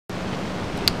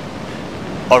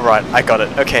Alright, I got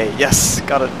it. Okay, yes,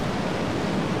 got it.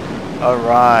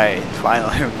 Alright,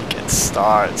 finally we can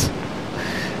start.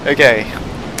 Okay,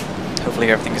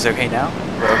 hopefully everything is okay now.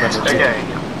 We're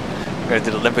gonna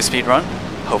do the Limbo speed run.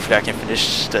 Hopefully I can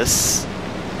finish this.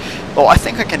 Well, I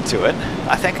think I can do it.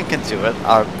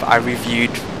 I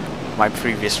reviewed my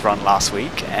previous run last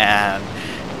week, and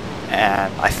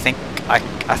I think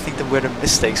there were the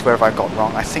mistakes wherever I got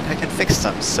wrong. I think I can fix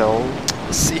them. So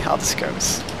let's see how this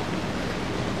goes.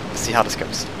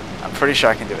 I'm pretty sure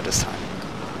I can do it this time.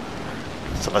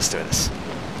 So let's do this.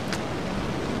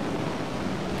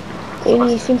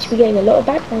 You seem to be getting a lot of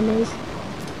background noise.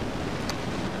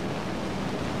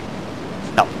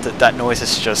 No, that noise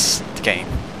is just the game.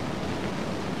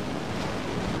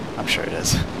 I'm sure it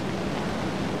is.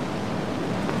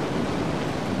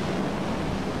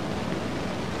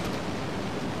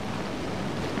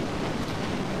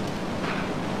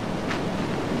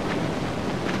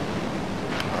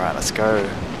 Alright, let's go.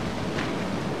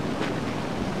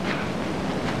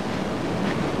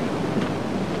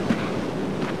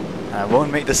 I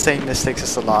won't make the same mistakes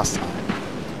as the last time.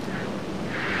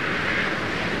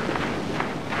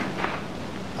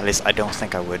 At least I don't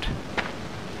think I would.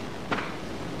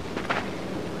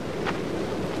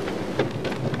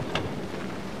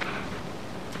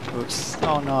 Oops.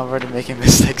 Oh no, I'm already making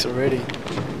mistakes already.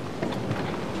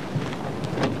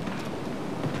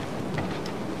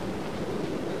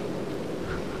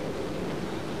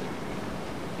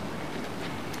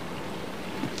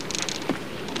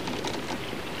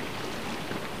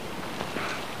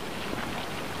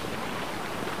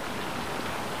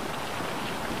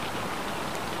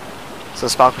 So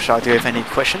TheSparkleShark, do you have any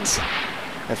questions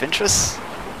of interest?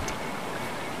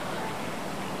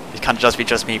 It can't just be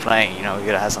me playing, you know, you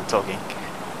gotta have some talking.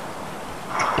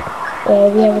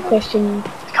 We have a question.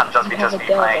 It can't just be me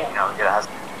playing, you know, you gotta have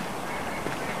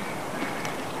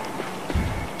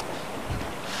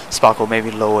Sparkle, maybe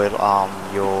lower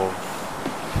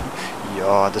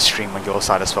the stream on your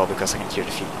side as well, because I can hear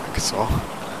the feedback as well.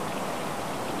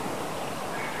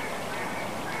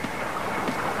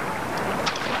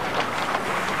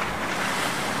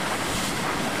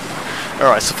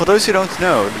 Alright, so for those who don't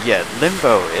know yet,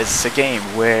 Limbo is a game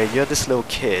where you're this little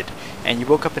kid and you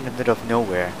woke up in the middle of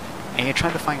nowhere and you're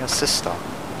trying to find your sister.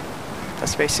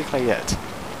 That's basically it.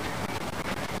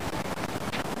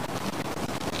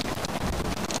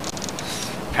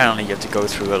 Apparently you have to go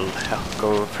through a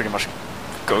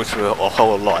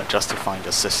whole lot just to find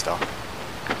your sister.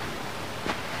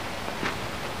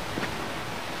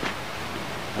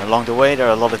 And along the way there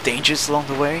are a lot of dangers along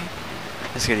the way.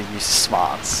 Just gotta use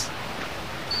smarts.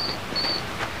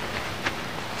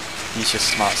 Use your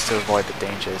smarts to avoid the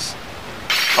dangers.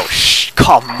 Oh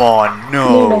come on,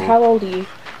 no! Luna, how old are you?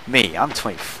 Me, I'm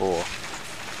 24.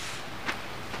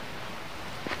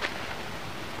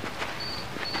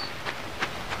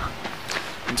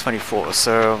 I'm 24,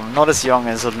 so I'm not as young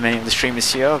as many of the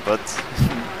streamers here, but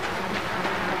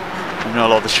I know a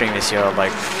lot of the streamers here are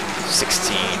like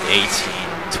 16,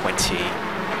 18, 20.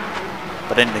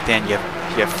 But then again, you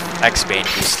have X-Bane,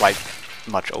 who's like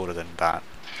much older than that. I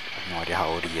have no idea how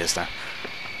old he is now.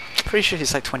 Pretty sure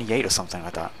he's like 28 or something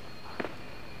like that.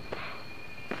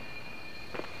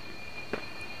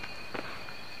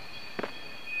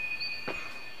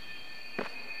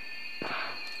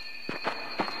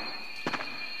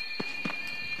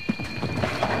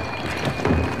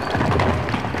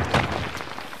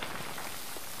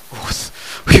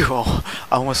 Oh,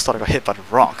 I almost thought I got hit by the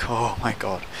rock. Oh my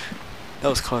god. That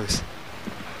was close.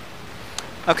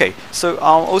 Okay, so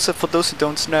also for those who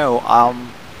don't know,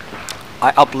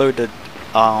 I uploaded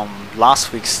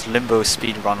last week's Limbo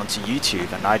speedrun onto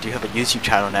YouTube, and I do have a YouTube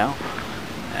channel now.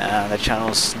 And the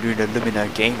channel's Lumina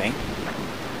Gaming.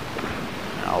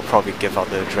 And I'll probably give out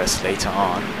the address later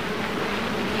on.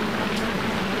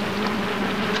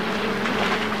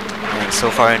 And so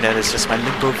far in there is just my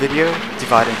Limbo video,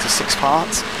 divided into 6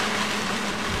 parts.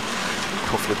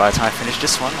 Hopefully by the time I finish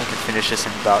this one, I can finish this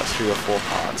in about 3 or 4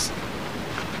 parts.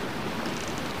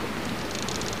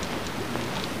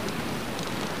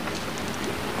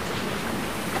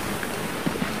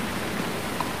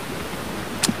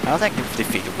 I think I've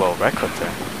defeated the world record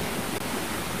there.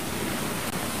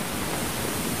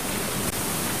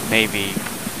 Maybe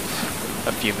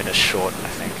a few minutes short, I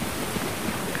think.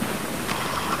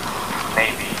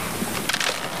 Maybe.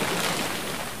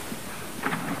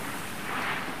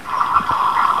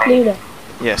 Luna.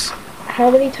 Yes. How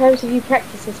many times have you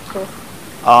practiced this before?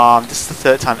 This is the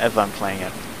 3rd time ever I'm playing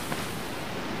it.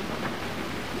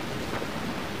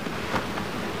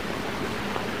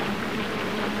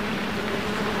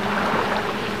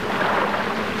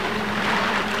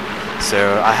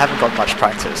 So I haven't got much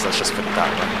practice, let's just put it that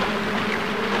way.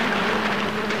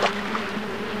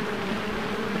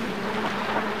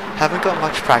 Haven't got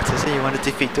much practice and you want to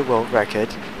defeat the world record?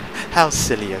 How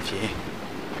silly of you.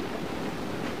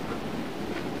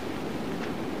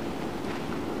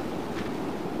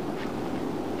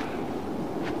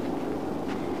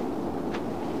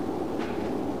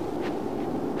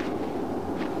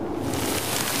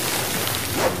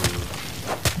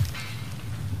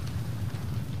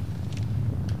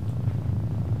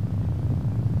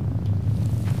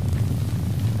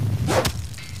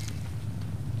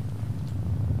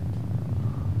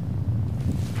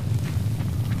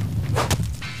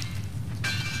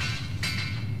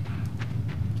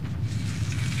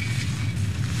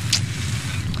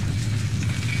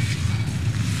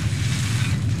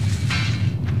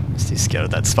 Scared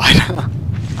of that spider. I'm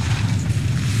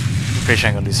pretty sure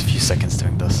I'm gonna lose a few seconds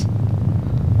doing this.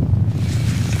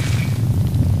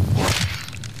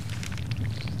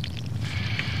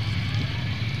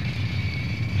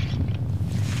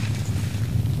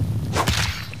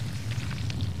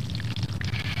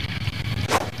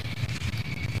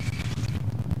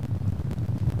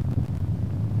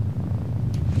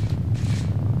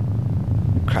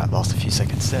 Crap, lost a few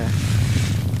seconds there.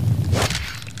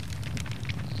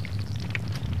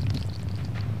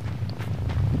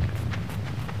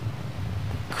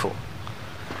 Cool.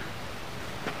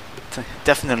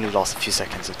 Definitely lost a few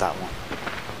seconds of that one.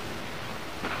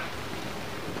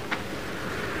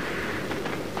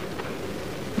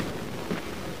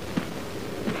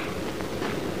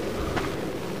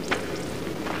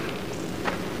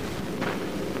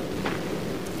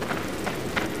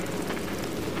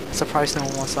 Surprised no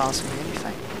one wants to ask me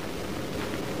anything.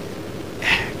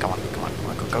 Yeah, come on, come on, come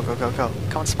on, go, go, go, go, go.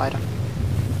 Come on, spider.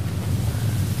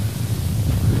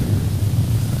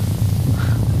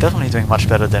 Definitely doing much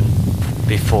better than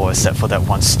before, except for that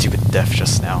one stupid death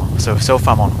just now. So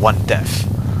far I'm on one death.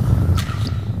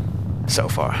 So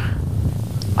far.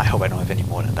 I hope I don't have any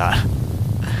more than that.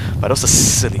 But that was a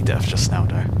silly death just now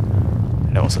though.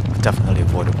 And that was definitely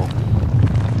avoidable.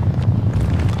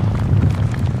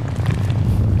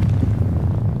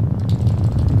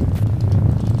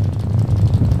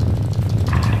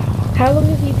 How long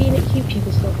have you been at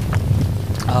QTubers for?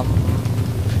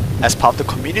 As part of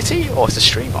the community or as a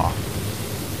streamer?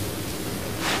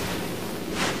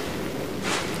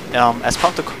 As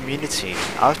part of the community,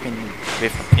 I've been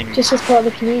with Just as part of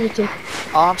the community.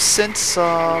 Since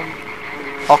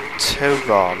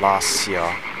October last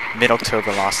year,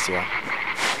 mid-October last year.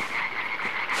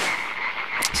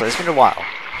 So it's been a while.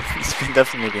 It's been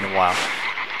definitely been a while.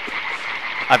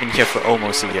 I've been here for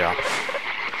almost a year.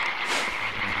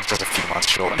 Just a few months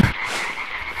short.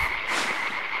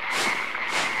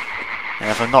 And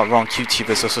if I'm not wrong,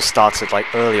 QTubers also started like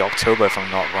early October, if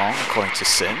I'm not wrong, according to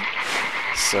Sin.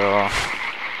 So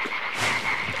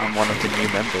I'm one of the new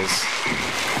members.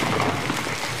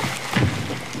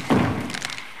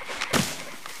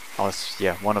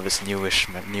 Yeah, one of his newest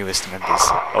members,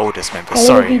 oldest members.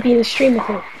 How long have you been a streamer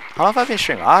for? How long have I been a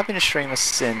streamer? I've been a streamer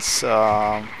since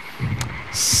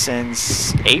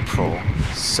April.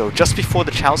 So just before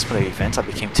the Child's Play event, I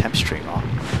became temp streamer.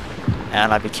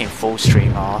 And I became full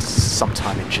streamer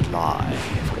sometime in July,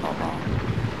 if I'm not wrong.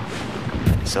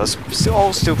 So it's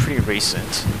still pretty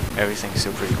recent. Everything's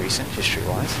still pretty recent,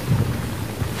 history-wise.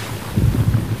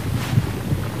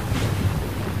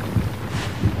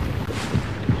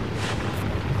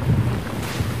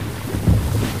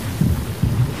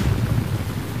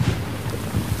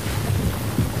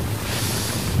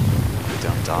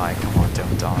 Don't die, come on,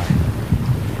 don't die.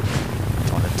 I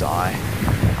don't want to die.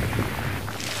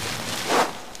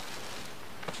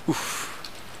 Oof.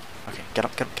 Okay, get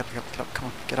up, get up, get up, get up, get up, come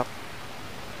on, get up.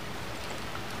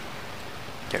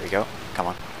 There we go, come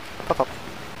on. Up, up.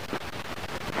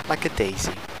 Like a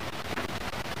daisy.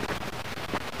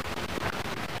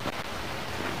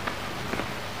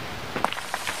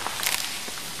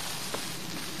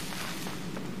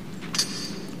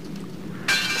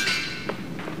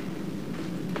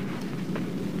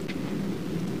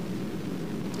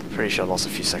 Pretty sure I lost a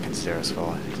few seconds there as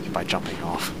well by jumping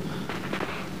off.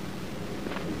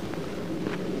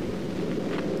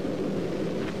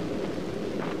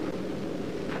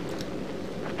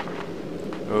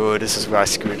 Oh, this is where I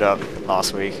screwed up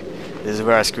last week. This is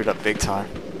where I screwed up big time.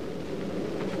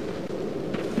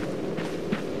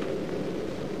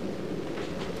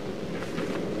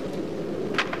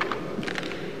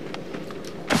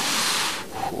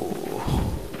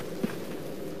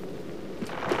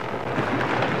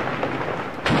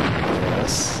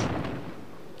 Yes.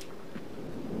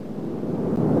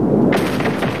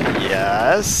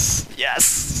 Yes.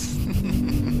 Yes.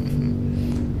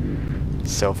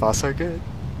 So far, so good.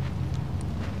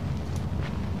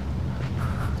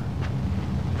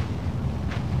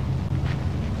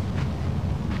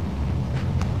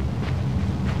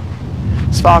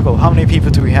 Sparkle, how many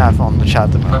people do we have on the chat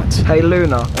at the moment? Hey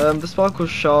Luna, the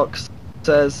TheSparkleShark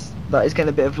says that he's getting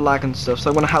a bit of lag and stuff,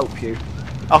 so I want to help you.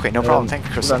 Okay, no problem. Thank you,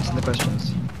 with Crystal. answering the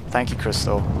questions. Thank you,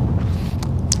 Crystal.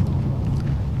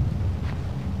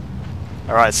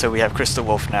 Alright, so we have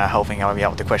Crystalwolf now helping me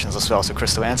out with the questions as well. So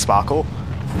Crystal and Sparkle.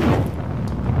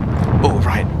 Oh,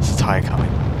 right, there's a tire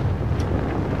coming.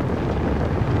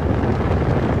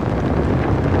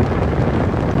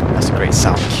 That's a great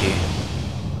sound cue.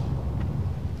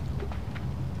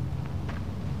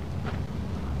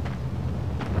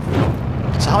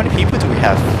 So how many people do we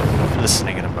have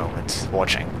listening at the moment,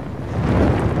 watching?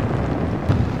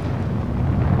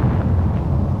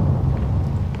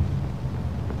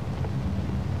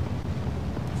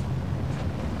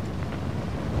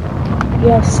 You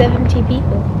have 70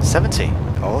 people 70.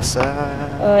 Also...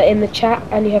 in the chat,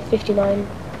 and you have 59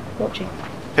 watching.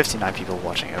 59 people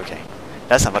watching, okay.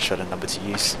 That's not much better number to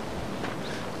use.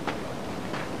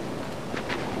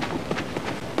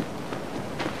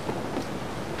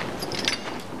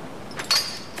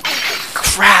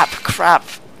 Crap!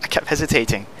 I kept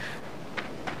hesitating.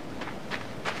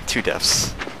 2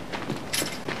 deaths.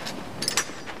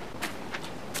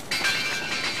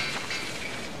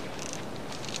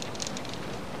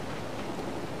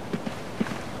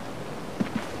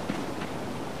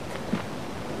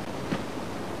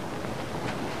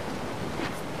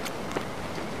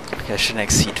 Okay, I shouldn't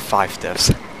exceed 5 deaths.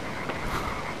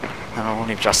 And I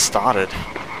only just started.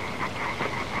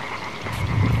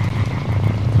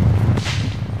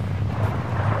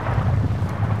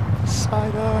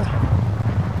 Spider!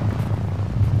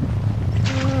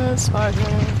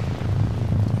 Spider!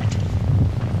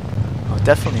 Oh,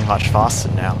 definitely much faster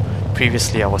now.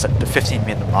 Previously I was at the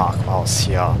 15-minute mark while I was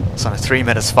here. So I'm 3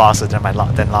 minutes faster than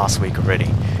last week already,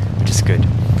 which is good.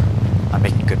 I'm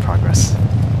making good progress.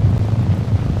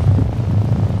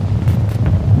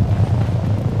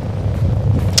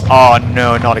 Oh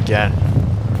no, not again.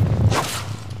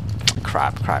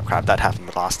 Crap, that happened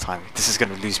the last time. This is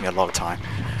gonna lose me a lot of time.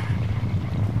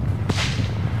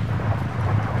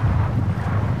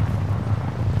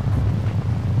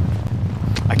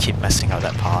 I keep messing up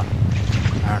that part.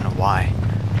 I don't know why.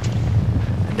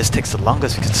 And this takes the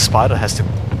longest because the spider has to...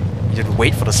 You have to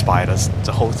wait for the spiders. That's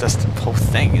the whole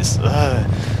thing is...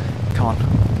 Come on.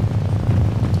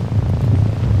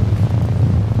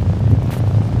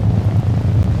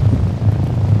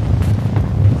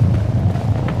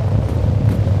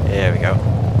 There we go.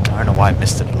 I don't know why I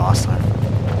missed it the last time.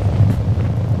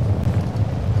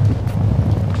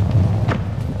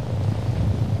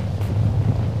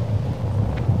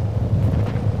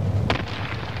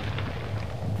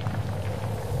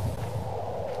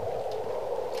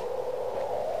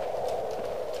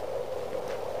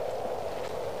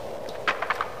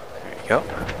 Go.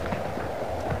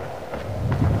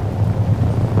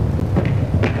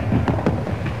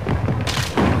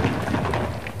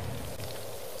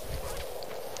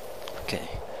 Okay.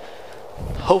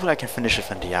 Hopefully I can finish it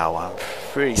in the hour. I'm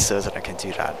pretty certain I can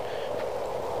do that.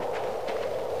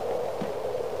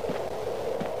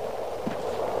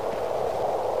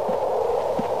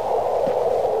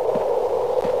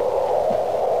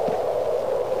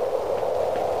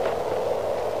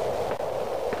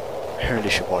 I really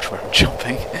should watch where I'm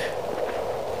jumping. Alright.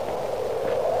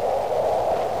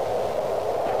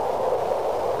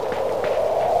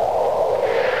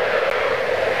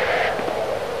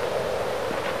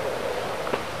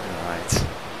 I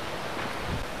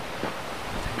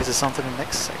think this is on to the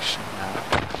next section now.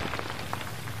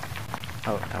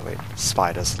 Oh, no wait.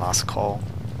 Spiders, last call.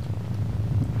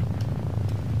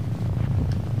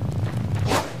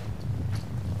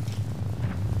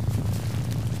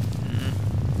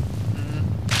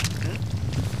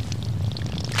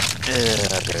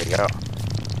 There we go.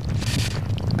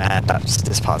 Man,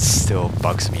 this part still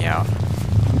bugs me out.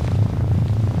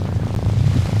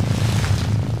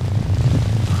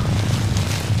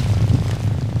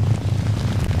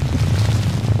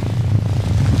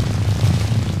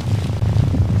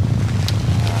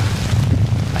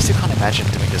 I still can't imagine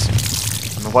doing this.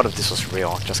 I mean, what if this was real?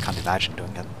 I just can't imagine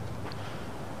doing it.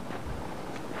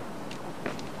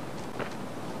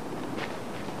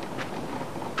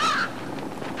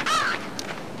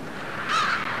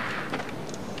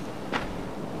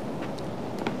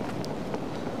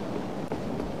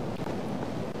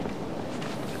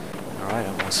 Alright,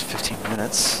 almost 15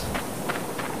 minutes.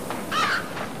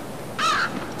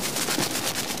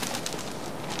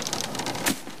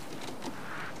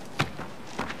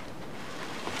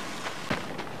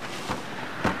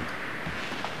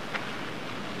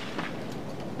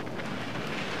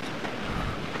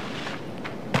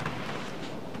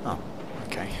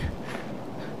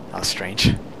 That's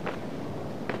strange.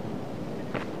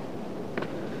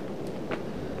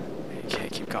 Okay,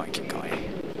 keep going, keep going.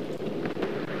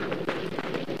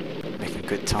 Making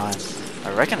good time.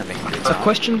 I reckon I'm making good time. A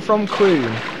question from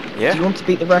Croon. Yeah? Do you want to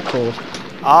beat the record?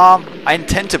 I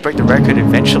intend to break the record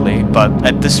eventually, but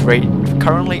at this rate,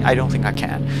 currently, I don't think I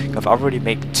can. I've already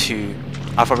got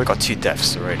 2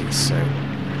 deaths already, so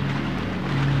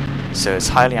it's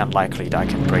highly unlikely that I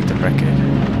can break the record.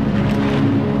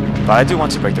 But I do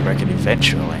want to break the record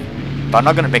eventually. But I'm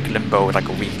not going to make Limbo like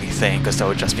a weekly thing, because that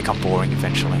would just become boring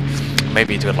eventually.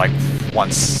 Maybe do it like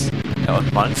once a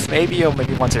month, maybe, or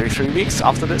maybe once every 3 weeks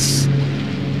after this.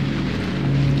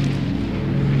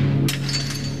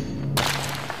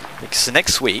 So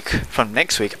from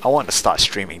next week, I want to start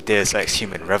streaming Deus Ex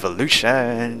Human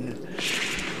Revolution.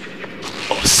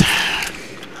 Awesome.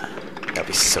 That'll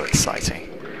be so exciting.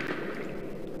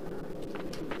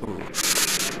 Ooh.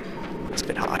 It's a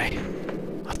bit high.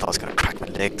 I thought I was gonna crack my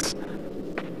legs.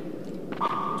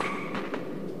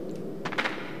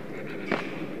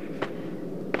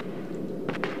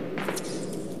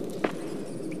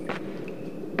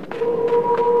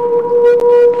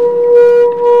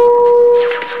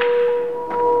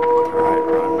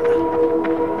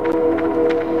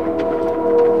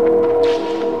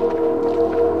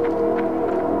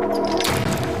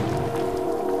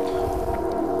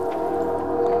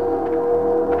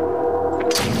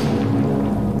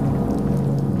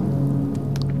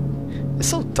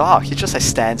 Dark. He just like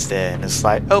stands there and it's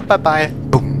like, oh, bye bye,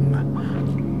 boom.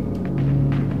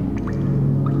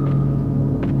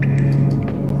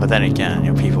 But then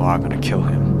again, people are gonna kill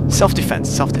him. Self-defense,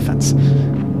 self-defense.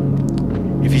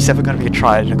 If he's ever gonna be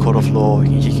tried in a court of law,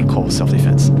 he can call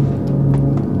self-defense.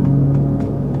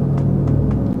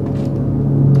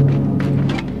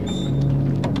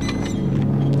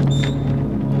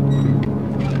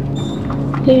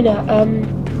 Luna,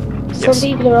 some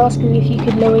people are asking if you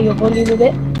could lower your volume a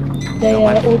bit. The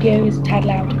audio is a tad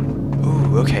loud.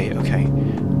 Ooh, okay, okay.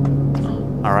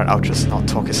 Alright, I'll just not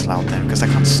talk as loud then, because I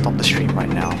can't stop the stream right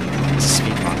now. It's a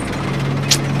speed run.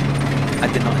 I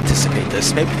did not anticipate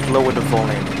this. Maybe lower the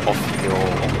volume of your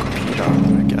computer,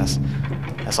 I guess.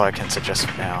 That's all I can suggest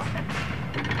for now.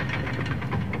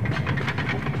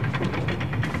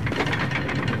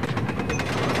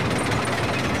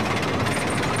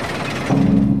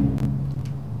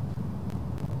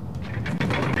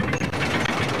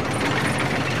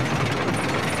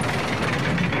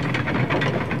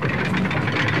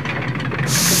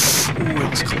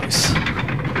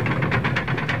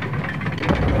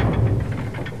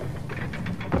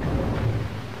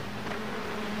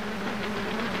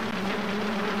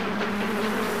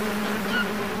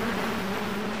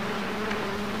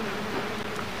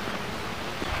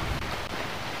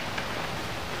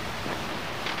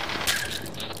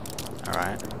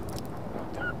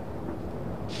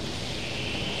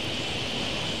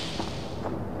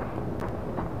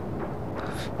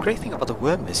 The great thing about the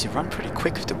worm is you run pretty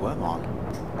quick with the worm on.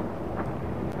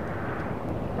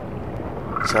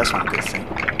 So that's one good thing.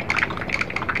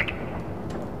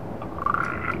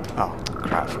 Oh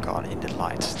crap, I forgot in the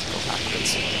light to go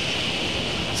backwards.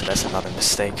 So that's another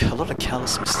mistake. A lot of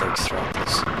careless mistakes throughout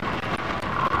this.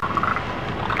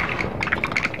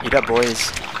 Eat up,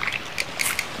 boys.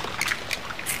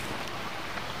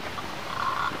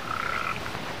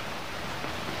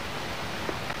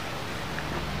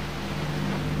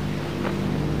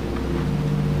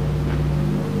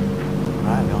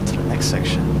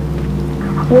 Section.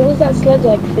 What was that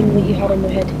sled-like thing that you had on your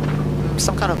head?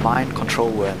 Some kind of mind control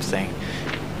worm thing.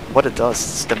 What it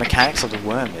does, the mechanics of the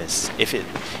worm is, if it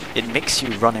makes you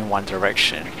run in one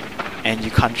direction, and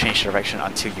you can't change direction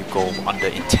until you go under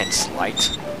intense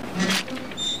light.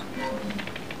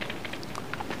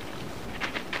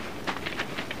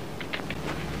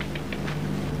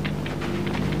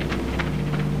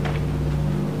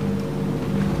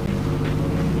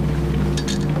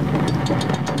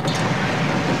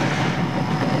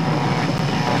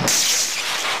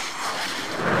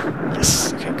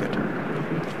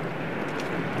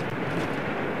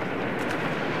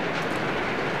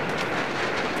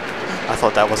 I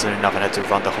thought that wasn't enough and I had to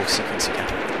run the whole sequence again.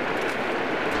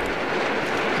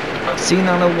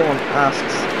 C901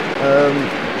 asks,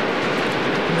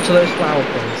 what are those flower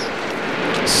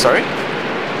things? Sorry?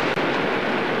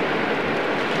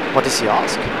 What does he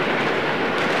ask?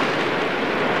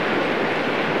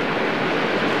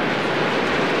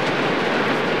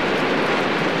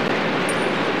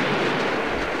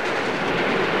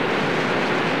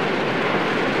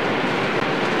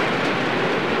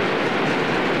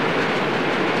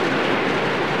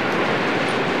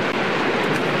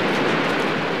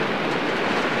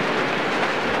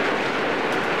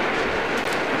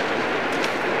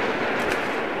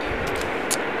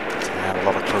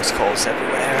 close calls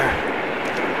everywhere.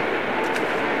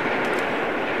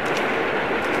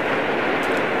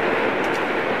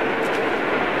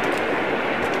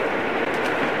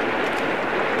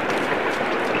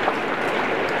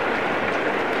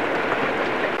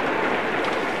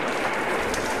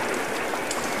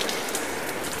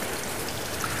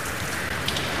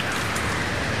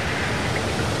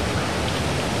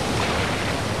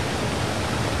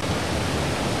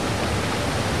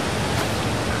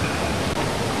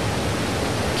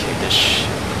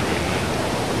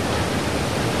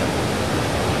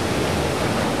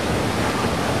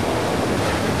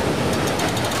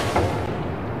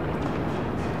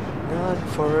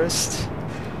 Forest.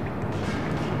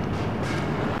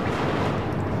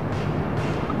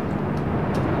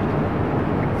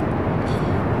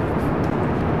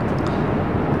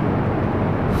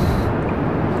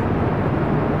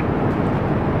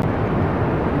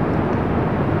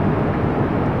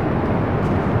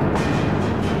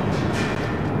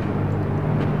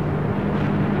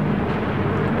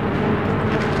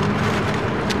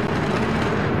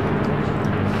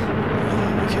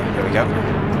 Okay, here we go.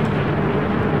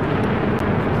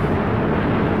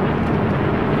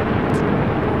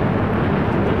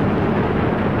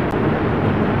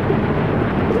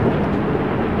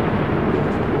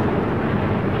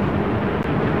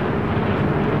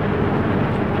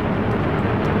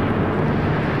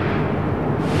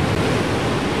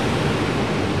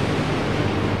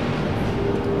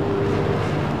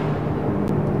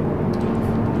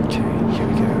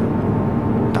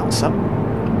 Up.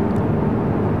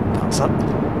 Bounce up.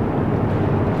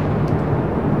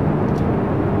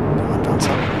 Come on, bounce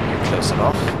up. Close it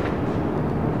off.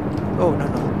 Oh, no,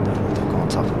 don't go on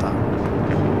top of that.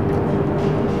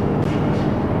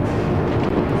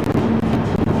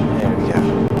 There we go.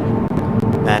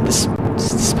 Man, this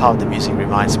part of the music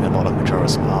reminds me a lot of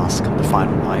Majora's Mask, The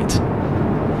Final Night.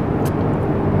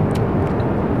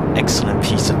 Excellent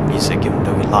piece of music, even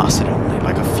though it lasted only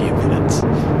like a few minutes.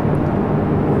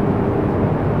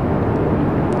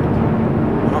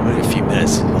 A few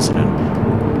minutes, wasn't it?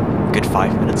 A good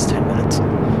 5 minutes, 10 minutes.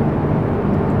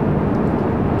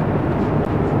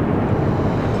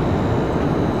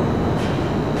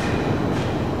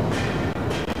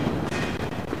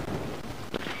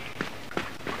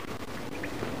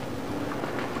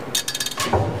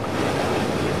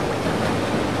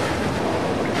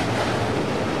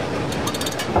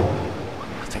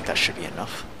 I think that should be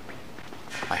enough.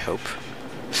 I hope.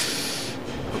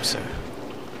 Hope so.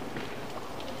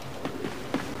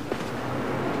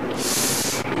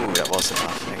 That was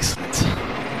enough, excellent.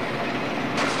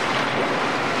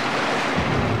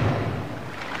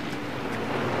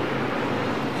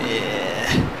 Yeah.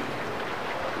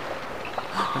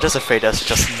 I'm just afraid that's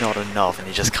just not enough and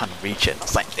you just can't reach it. I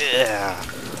was like, ugh.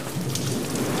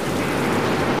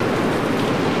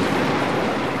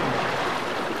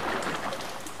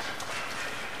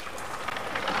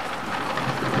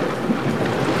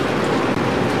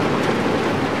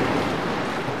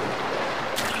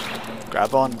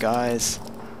 Grab on, guys.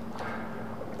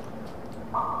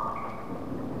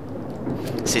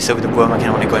 See, so with the worm I can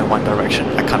only go in one direction.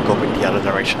 I can't go in the other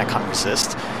direction. I can't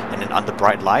resist. And then under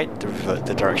bright light,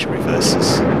 the direction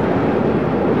reverses.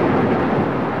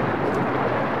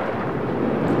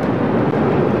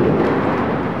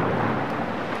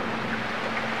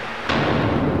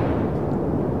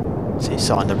 See,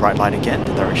 so under bright light again,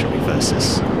 the direction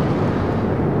reverses.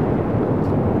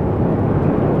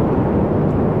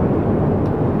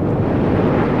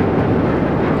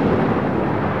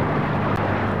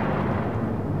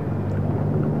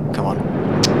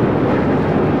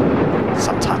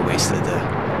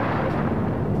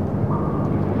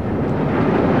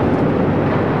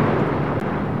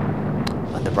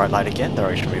 Bright light again,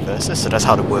 direction reverses, so that's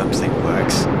how the worms thing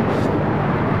works.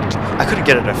 I couldn't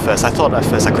get it at first. I thought at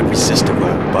first I could resist the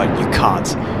worm, but you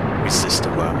can't resist the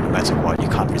worm, no matter what, you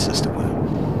can't resist the worm.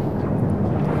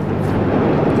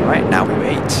 Alright, now we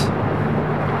wait.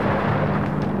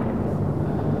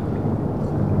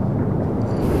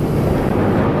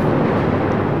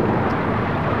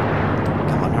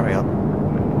 Come on, hurry up.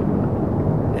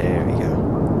 There we go.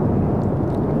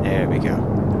 There we go.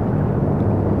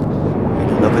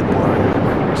 A little bit more.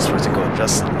 Just supposed to go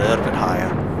just a little bit higher.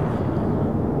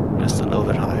 Just a little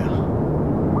bit higher.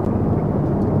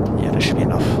 Yeah, that should be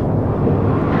enough.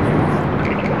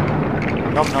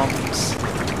 Nom noms.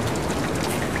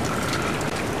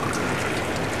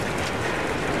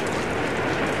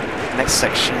 Next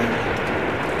section.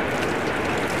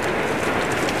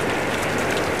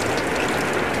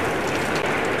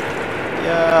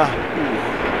 Yeah.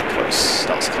 Ooh, close.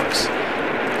 That was close.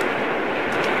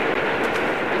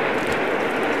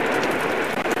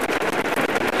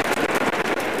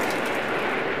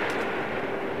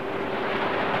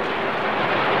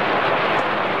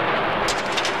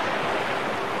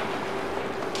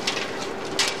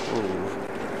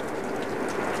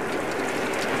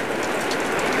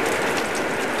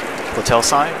 hotel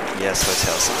sign? Yes,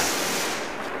 hotel sign.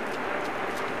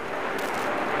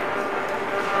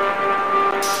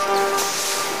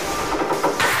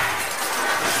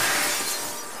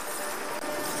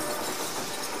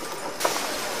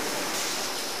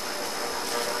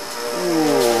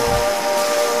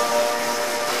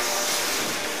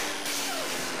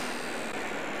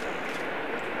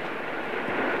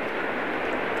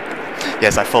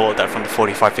 Yes, I followed that from the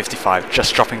 45-55,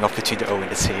 just dropping off between the O and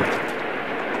the T.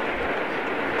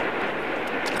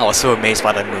 I was so amazed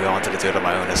by that move, I wanted to do it on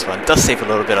my own as well. It does save a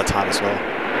little bit of time as well.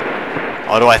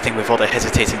 Although I think with all the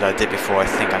hesitating that I did before, I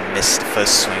think I missed the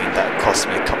first swing that cost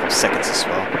me a couple of seconds as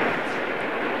well.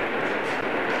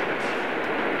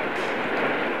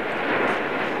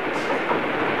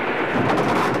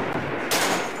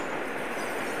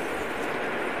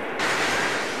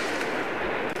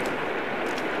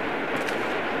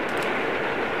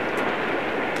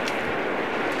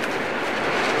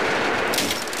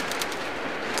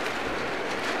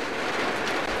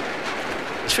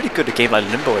 It's really good a game like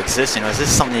Limbo exists, you know, this is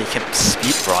something you can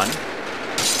speed run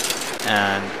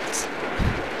and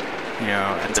you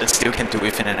know, and still can do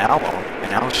within an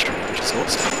hour stream, which is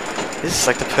awesome. This is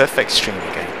like the perfect streaming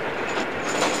game.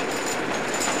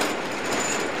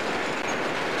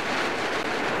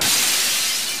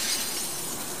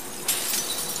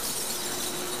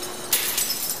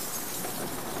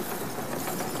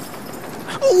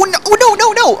 Oh no, oh no,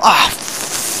 no, no! Ah,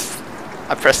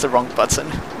 I pressed the wrong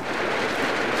button.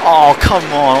 Oh, come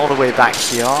on, all the way back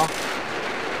here.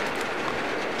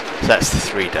 So that's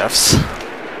 3 deaths.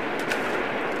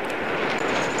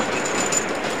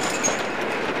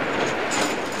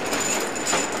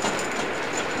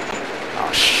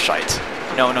 Oh, shite.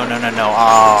 No, no, no, no, no.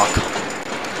 Oh, come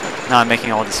on. Now I'm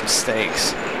making all these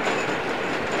mistakes.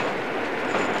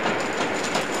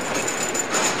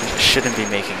 I shouldn't be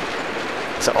making.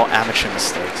 These are all amateur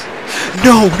mistakes.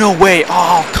 No, no way!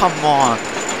 Oh, come on!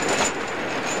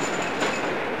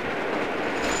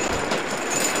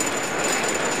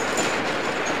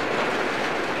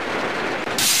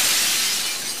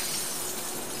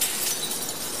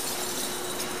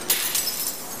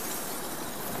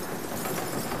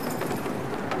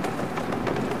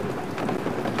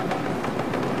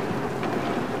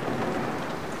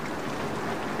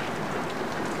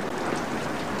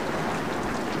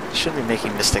 Shouldn't be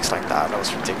making mistakes like that. That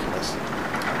was ridiculous.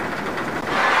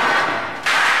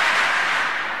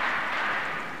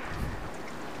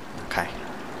 Okay.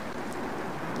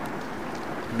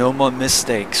 No more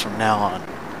mistakes from now on.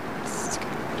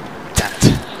 Damn it.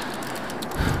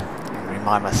 I'm gonna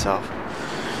remind myself.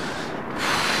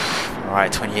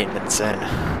 Alright, 28 minutes in.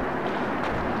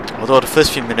 Although the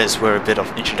first few minutes were a bit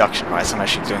of introduction, right? So I'm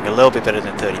actually doing a little bit better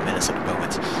than 30 minutes at the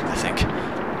moment, I think.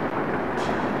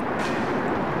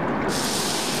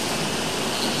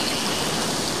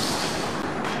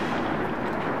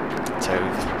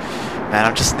 Man,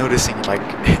 I'm just noticing like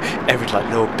every like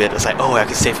little bit. It's like, oh, I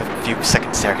can save a few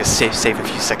seconds there. I can save a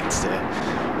few seconds there.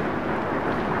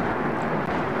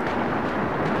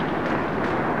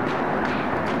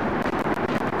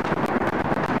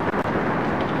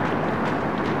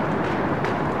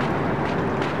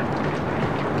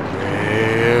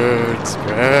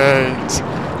 Sprint.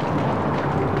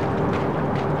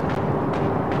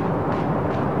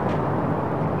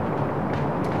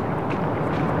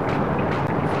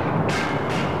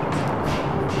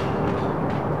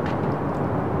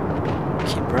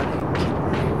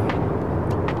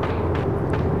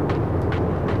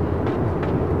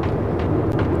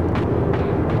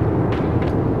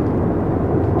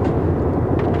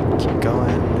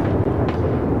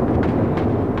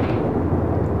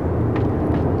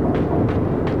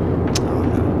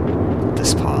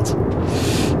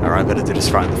 I better do this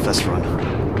right in the first run.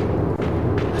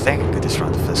 I think I can do this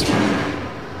right in the first run.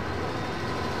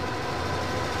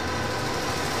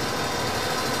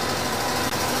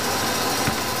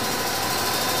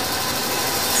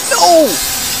 No!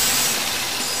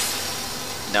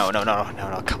 No, no, no, no,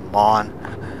 no, come on.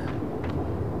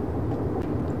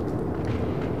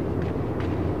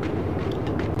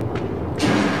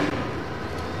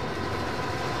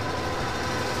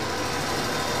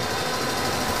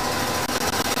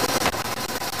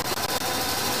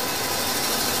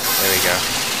 There we go.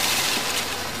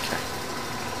 Okay.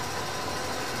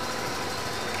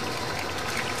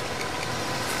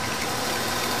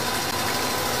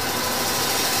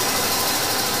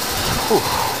 Whew.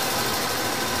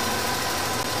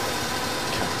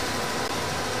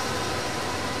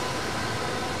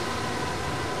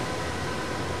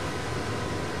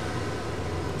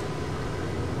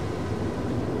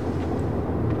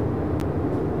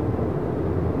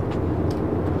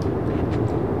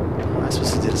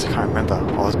 trying to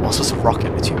remember. Or was this a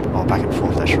rocket between back and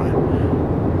forth, that's right.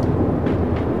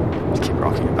 Just keep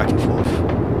rocking it back and forth.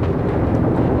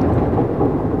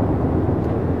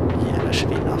 Yeah, that should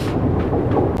be enough.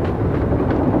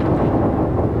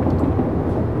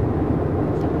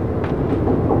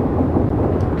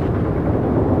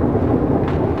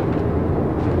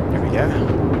 There we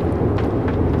go.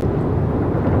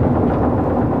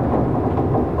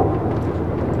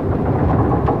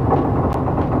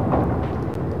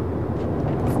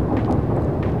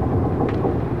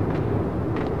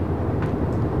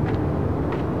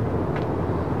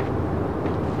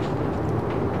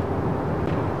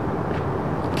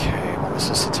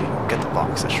 Get the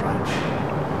box, that's right.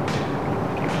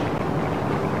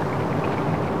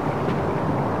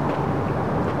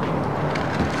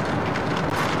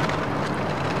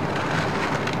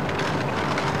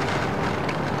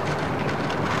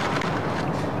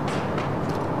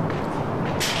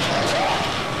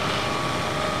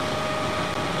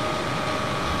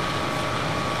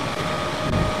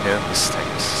 No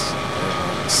mistakes.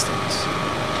 No mistakes.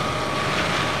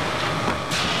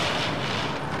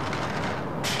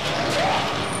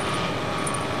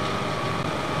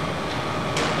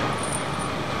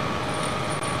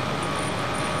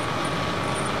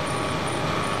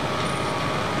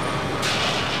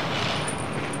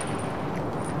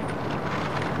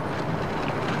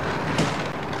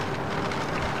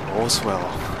 All's well.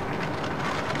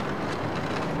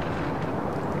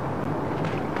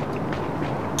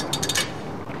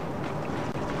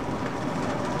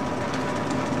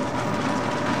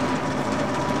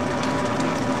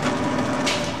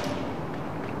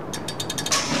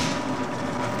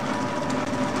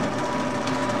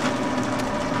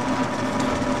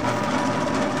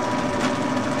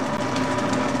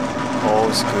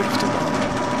 All's good with the world.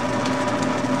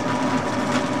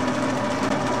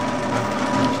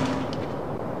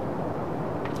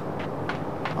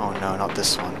 No, not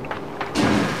this one.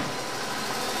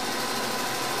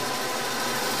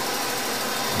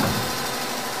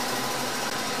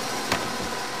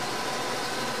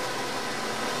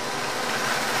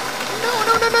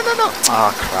 No.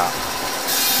 Ah, crap.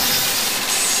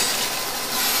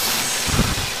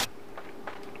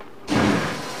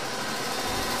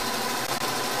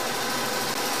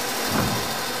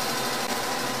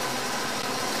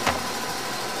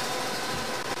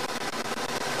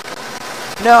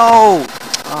 No!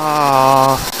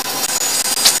 Ah,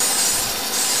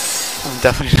 I'm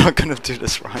definitely not gonna do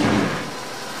this right.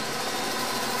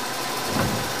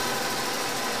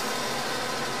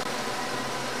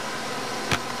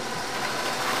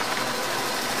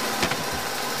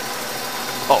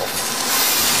 Oh,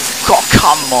 God,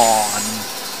 come on!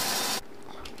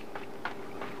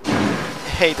 I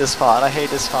hate this part, I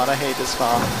hate this part, I hate this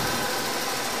part.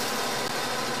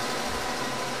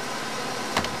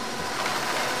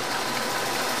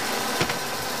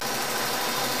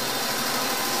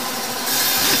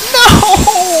 No.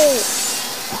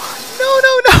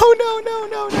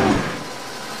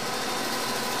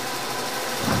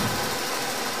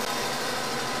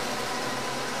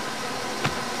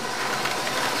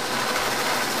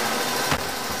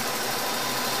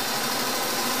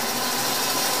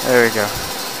 There we go.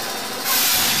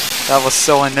 That was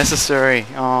so unnecessary.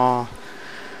 Oh,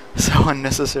 so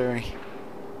unnecessary.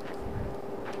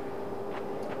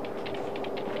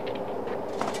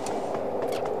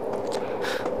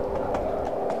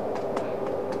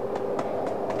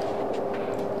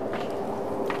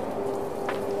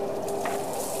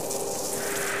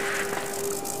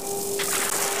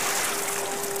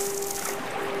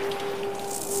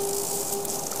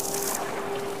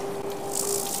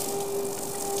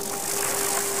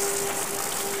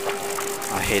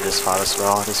 I hate this part as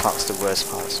well. This part's the worst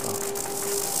part as well.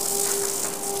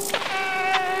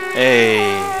 Hey,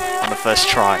 on the first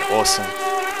try, awesome.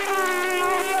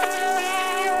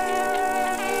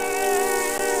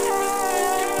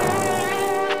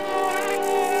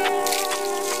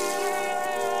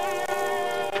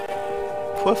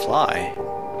 Poor fly.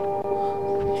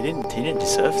 He didn't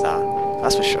deserve that.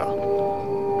 That's for sure.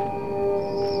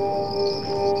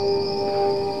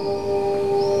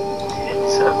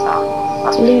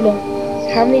 Luna,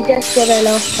 how many deaths were there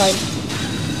last time?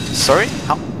 Sorry?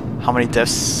 How many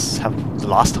deaths have the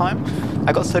last time?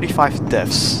 I got 35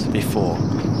 deaths before.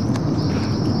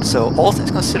 So all things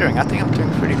considering, I think I'm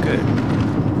doing pretty good.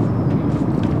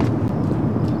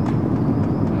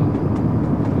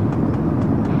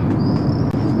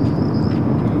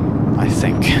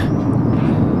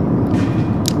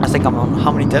 I think I'm on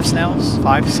how many deaths now?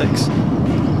 5, 6?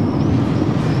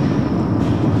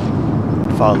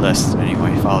 Far less,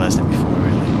 anyway, far less than before,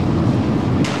 really.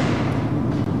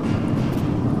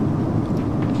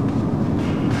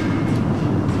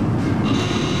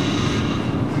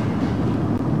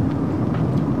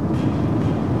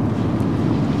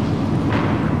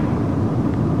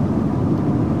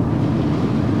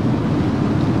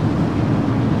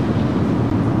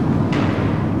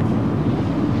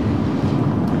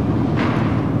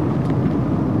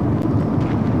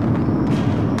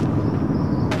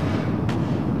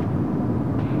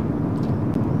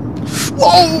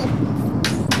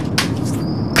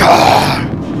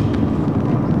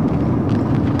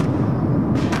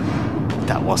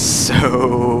 was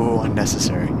so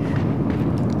unnecessary.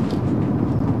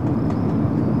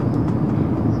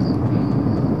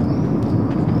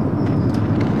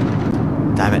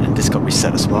 Damn it, and this got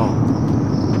reset as well.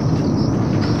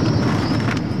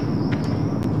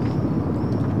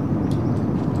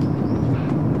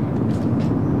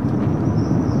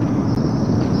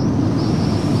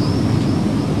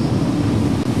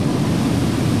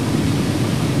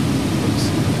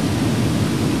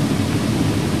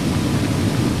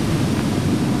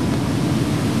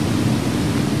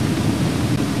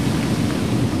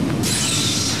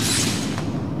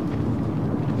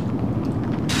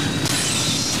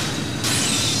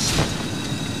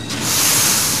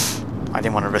 I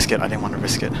didn't want to risk it, I didn't want to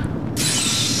risk it.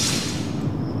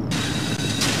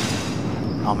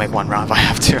 I'll make one round if I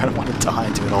have to, I don't want to die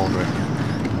and do it all over again.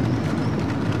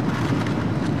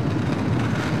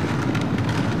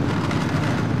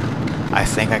 I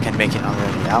think I can make it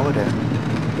under the hour there.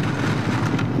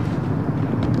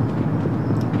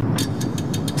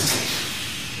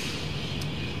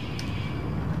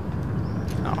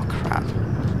 Oh crap.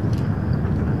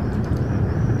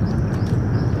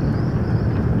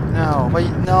 No, wait,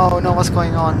 no, what's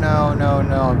going on? No,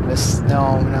 miss,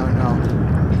 no.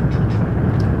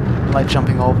 I'm like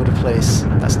jumping all over the place.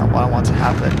 That's not what I want to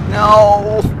happen.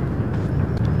 No!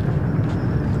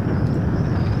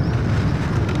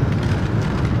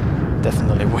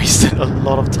 Definitely wasted a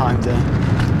lot of time there.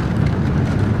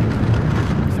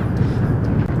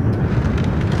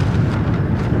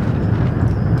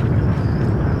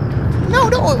 No!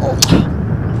 Oh.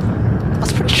 I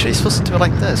was pretty sure you're supposed to do it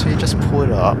like this, where you just pull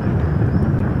it up.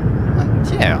 And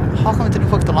yeah, how come it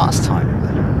didn't work the last time?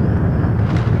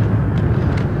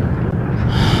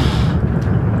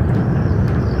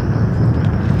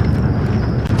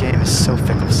 The game is so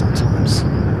fickle sometimes.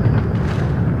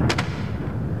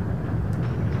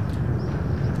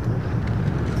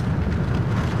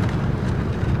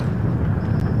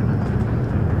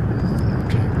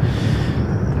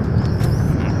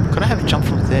 Jump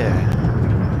from there.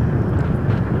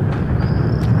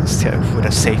 Still would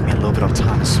have saved me a little bit of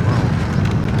time as well.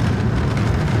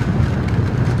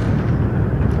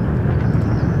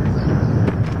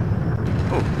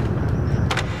 Oh,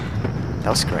 that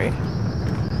was great.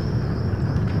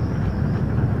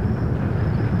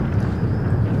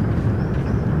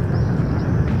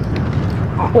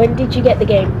 When did you get the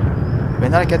game?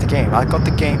 When did I get the game? I got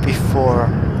the game before,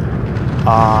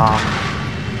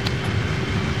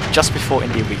 just before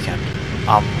Indie Weekend.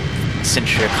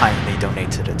 Sincher kindly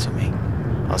donated it to me.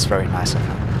 That was very nice of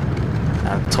him.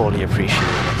 I totally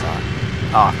appreciated that.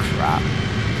 Oh crap.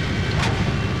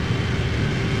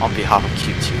 On behalf of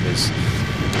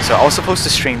Q002. So I was supposed to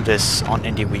stream this on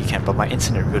Indie Weekend, but my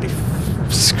internet really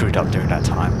screwed up during that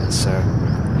time, and so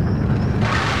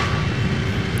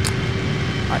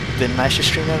I didn't manage to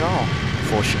stream it at all,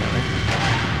 unfortunately.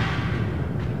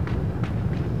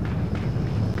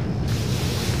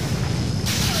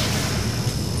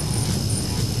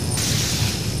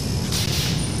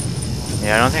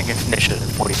 Yeah, I don't think I can finish it in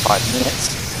 45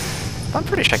 minutes. But I'm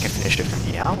pretty sure I can finish it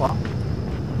in the hour.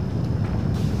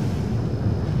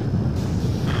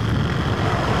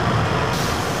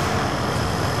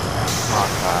 Oh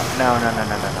god, no.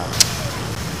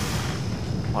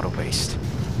 What a waste.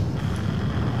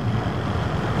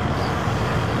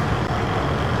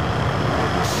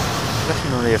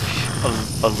 Definitely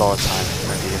a lot of time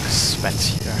already spent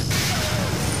here.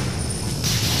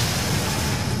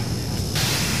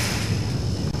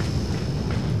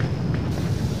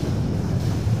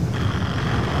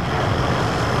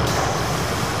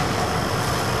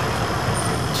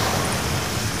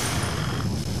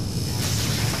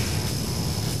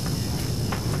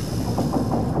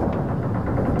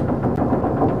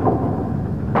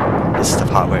 This is the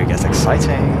part where it gets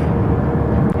exciting.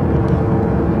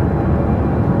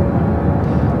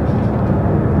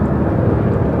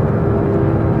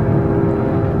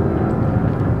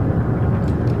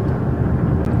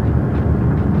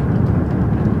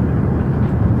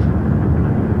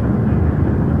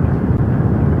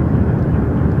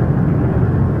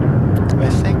 Where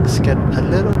things get a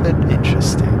little bit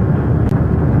interesting.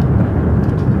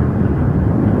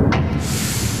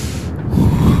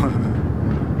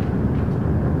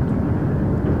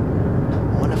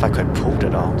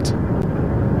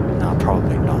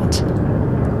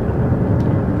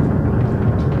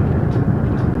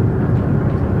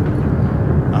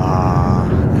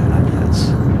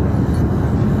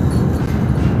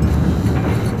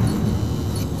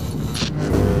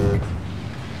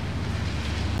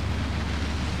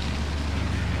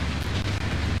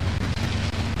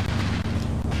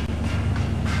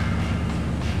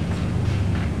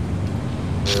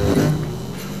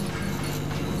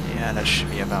 Yeah, that should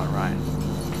be about right.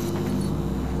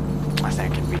 I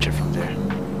think I can reach it from there.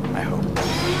 I hope.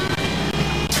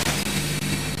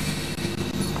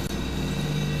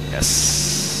 Yes.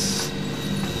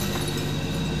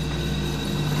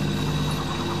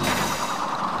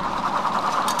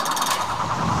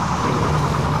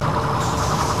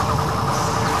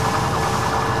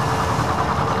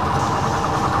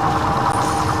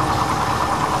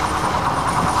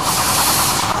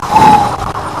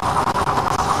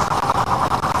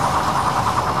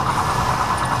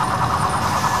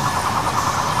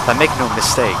 If I make no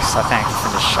mistakes, I think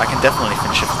I can definitely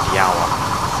finish it for the hour,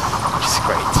 which is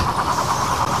great.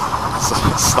 So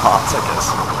it starts, I guess.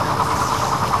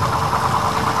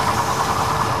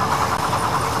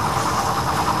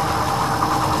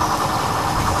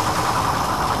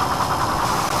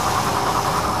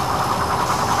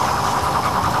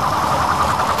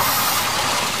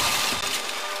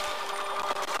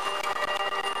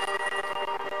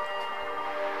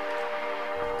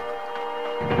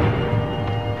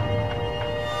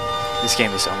 This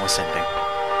game is almost ending.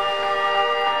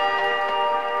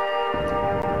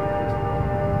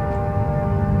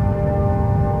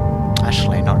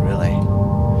 Actually, not really.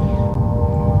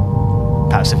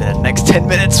 Perhaps within the next 10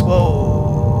 minutes.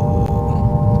 Whoa!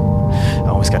 I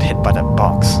almost got hit by that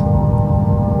box.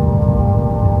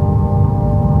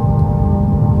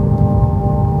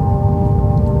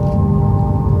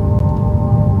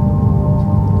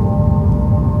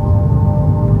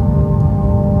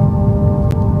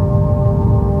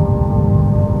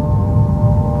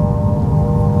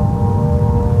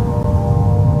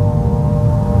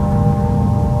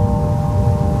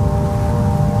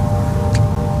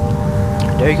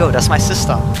 There you go, that's my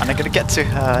sister. And I'm gonna get to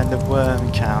her and the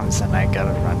worm comes and I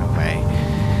gotta run away.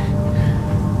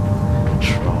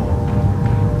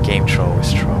 Troll. Game troll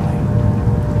is trolling.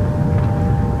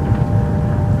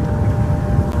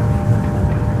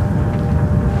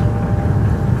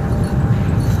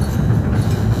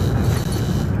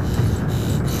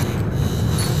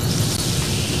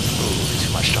 Ooh,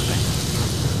 too much jumping.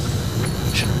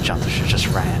 Shouldn't have jumped, I should've just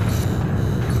ran.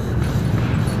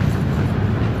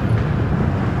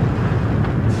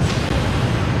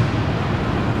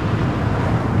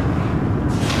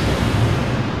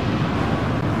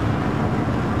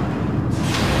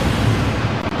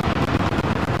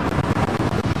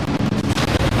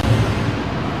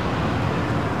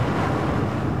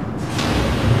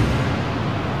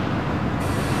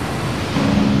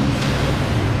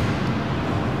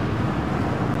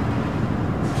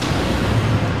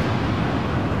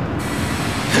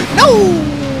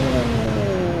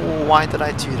 Why did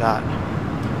I do that?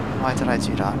 Why did I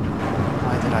do that?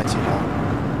 Why did I do that?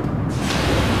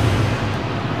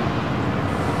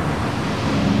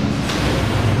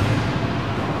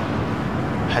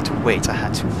 I had to wait, I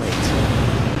had to wait.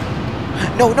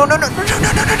 No, no, no, no, no, no,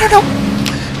 no, no, no, no, no!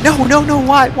 No, no, no,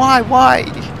 why? Why? Why,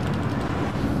 indeed?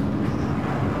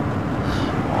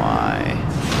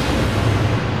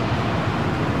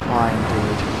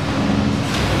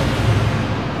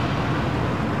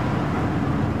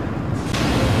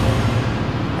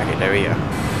 There we go.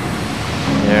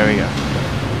 There we go.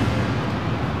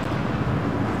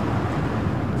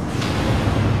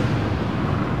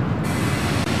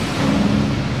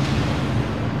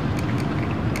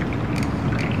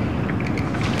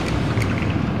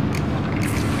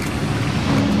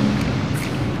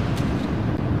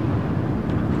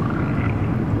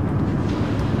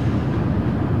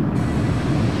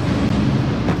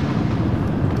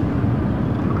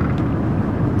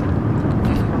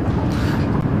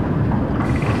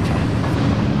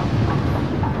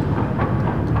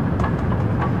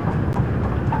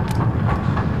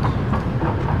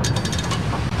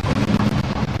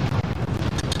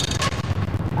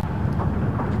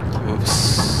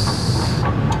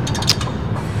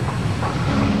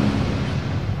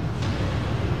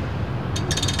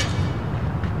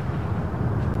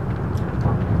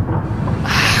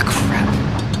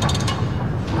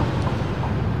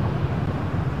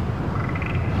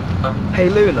 Hey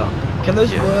Luna, can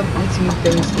those worm-eating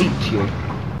things eat you?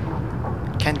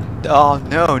 Oh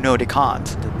no, no, they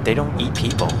can't. They don't eat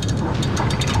people.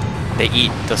 They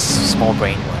eat the small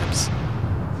brain worms.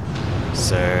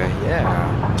 So yeah,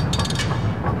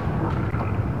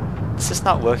 this is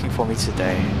not working for me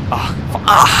today.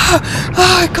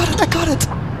 I got it! I got it!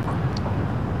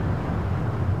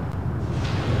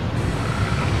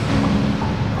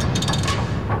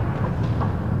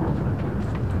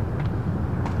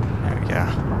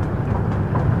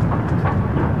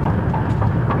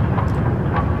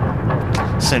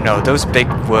 So no, those big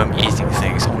worm-eating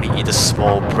things only eat the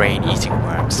small brain-eating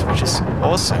worms, which is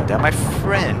awesome. They're my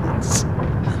friends,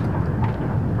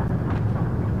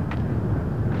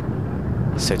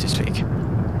 so to speak.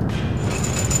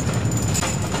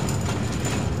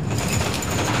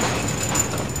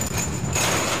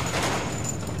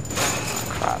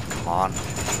 Crap, come on.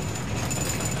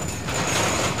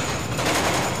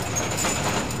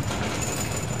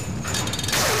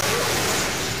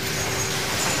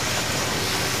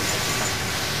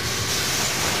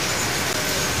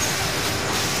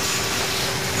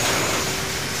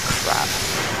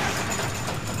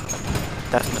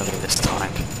 Definitely this time.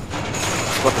 I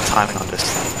forgot the timing on this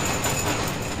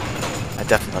thing. I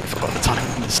definitely forgot the timing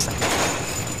on this thing.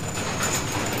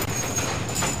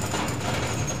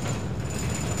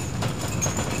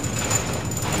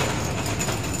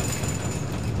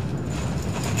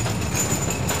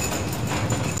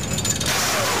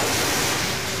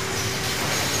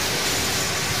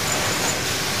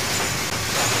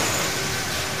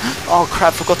 Oh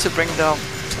crap, forgot to bring the...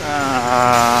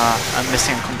 I'm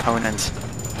missing a component.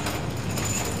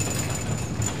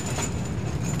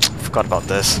 Forgot about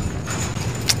this.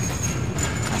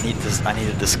 I need this. I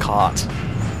needed this card. Yeah,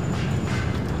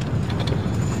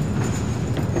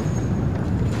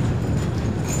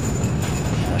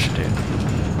 that should do.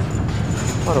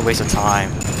 What a waste of time.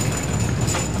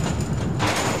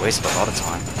 What a waste of a lot of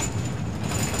time.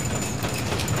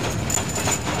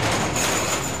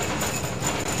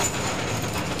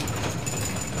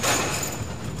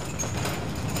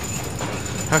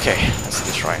 Okay, let's do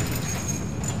this right.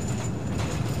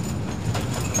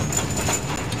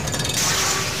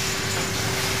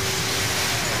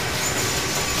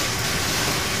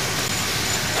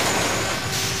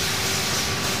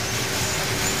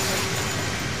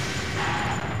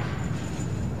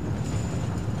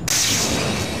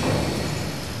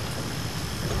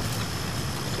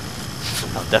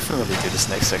 I'll definitely do this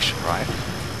next section right.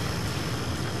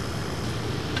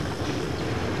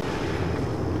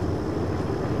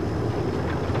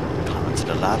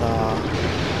 The ladder.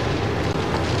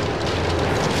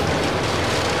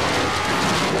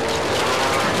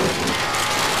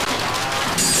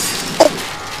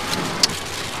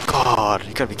 God,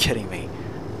 you gotta be kidding me.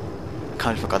 I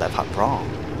kind of forgot that part wrong.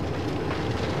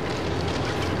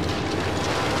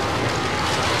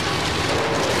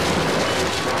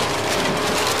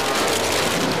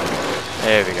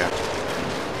 There we go.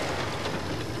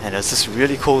 And there's this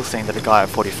really cool thing that the guy at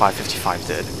 4555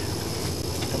 did.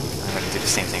 I'm going to do the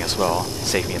same thing as well,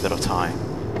 save me a little time.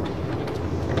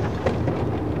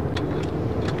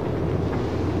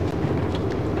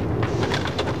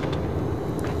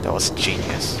 That was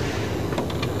genius.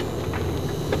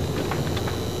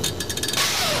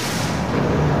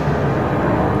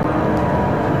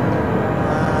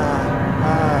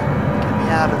 Get me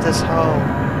out of this hole.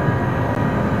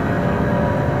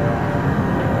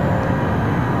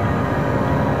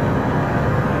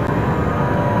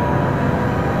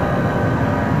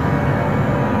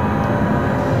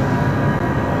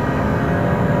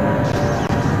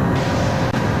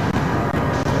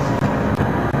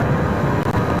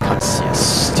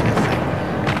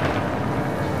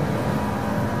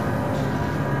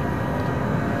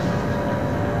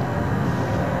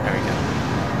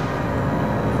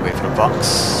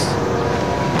 Box.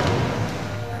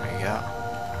 There we go.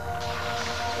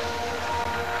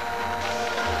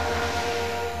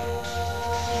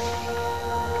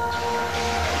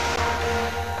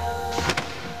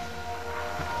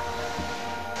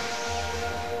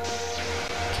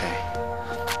 Okay.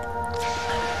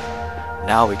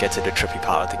 Now we get to the trippy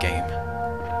part of the game.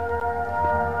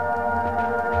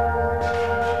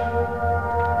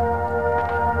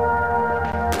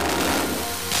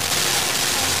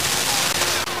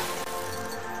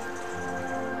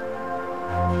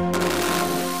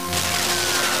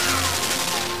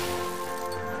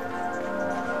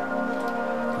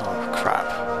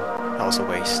 A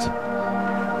waste.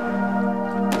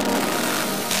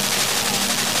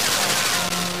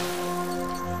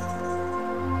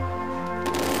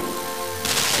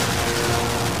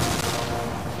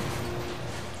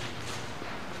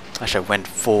 Actually, I went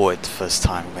forward the first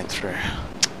time I went through.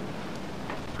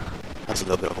 That's a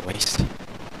little bit of a waste.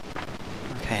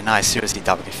 Okay, now I seriously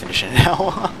doubt we can finish it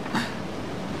now.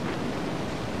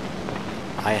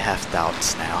 I have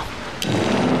doubts now.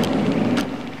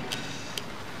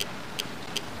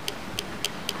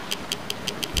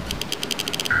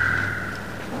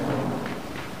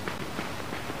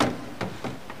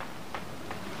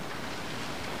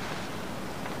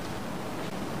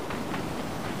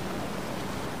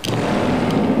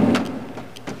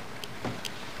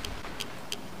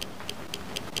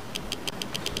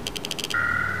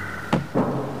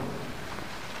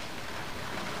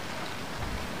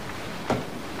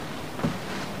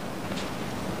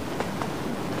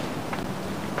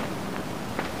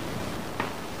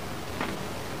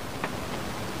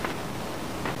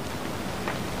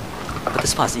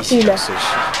 This part's easy Tina, dosage.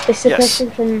 it's a Yes.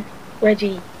 question from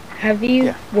Reggie. Have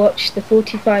you watched the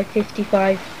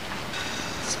 45-55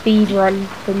 speed run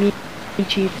from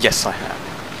YouTube? Yes, I have.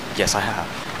 Yes, I have.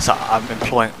 So I'm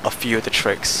employing a few of the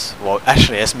tricks, well,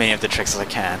 actually as many of the tricks as I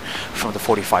can from the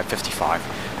 45-55.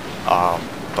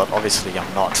 But obviously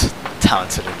I'm not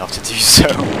talented enough to do so.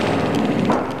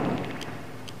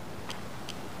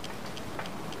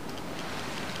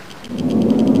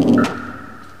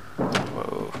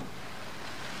 Whoa.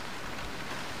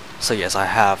 So yes, I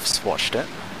have watched it.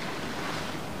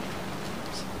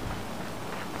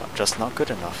 But just not good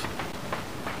enough,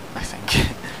 I think.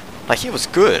 Like, he was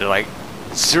good, like,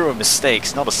 0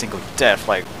 mistakes, not a single death,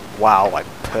 like, wow, like,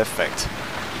 perfect.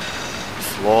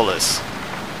 Flawless.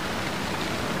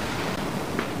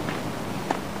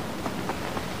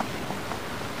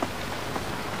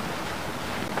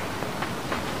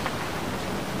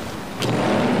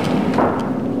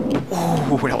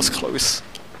 Ooh, that was close.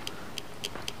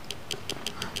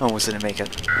 Almost didn't make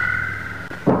it.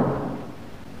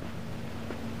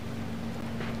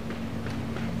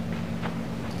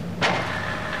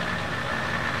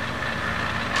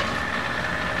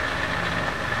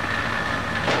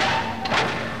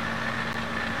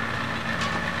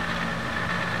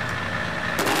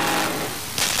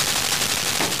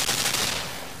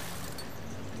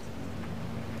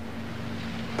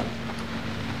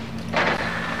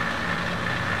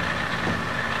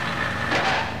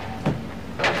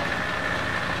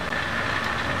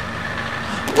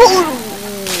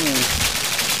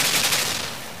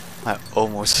 I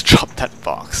almost dropped that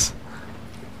box.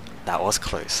 That was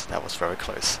close. That was very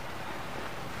close.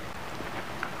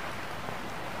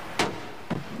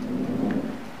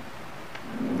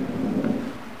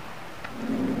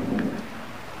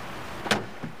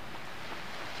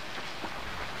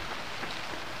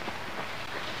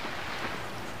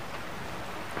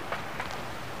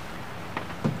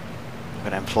 I'm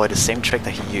gonna employ the same trick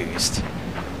that he used.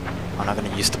 I'm not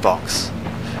gonna use the box.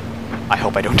 I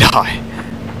hope I don't die.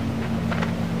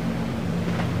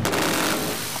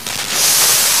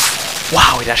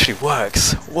 Wow, it actually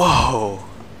works! Whoa!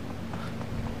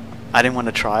 I didn't want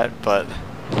to try it, but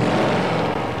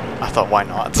I thought, why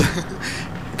not?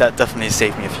 That definitely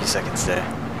saved me a few seconds there.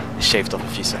 It shaved off a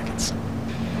few seconds.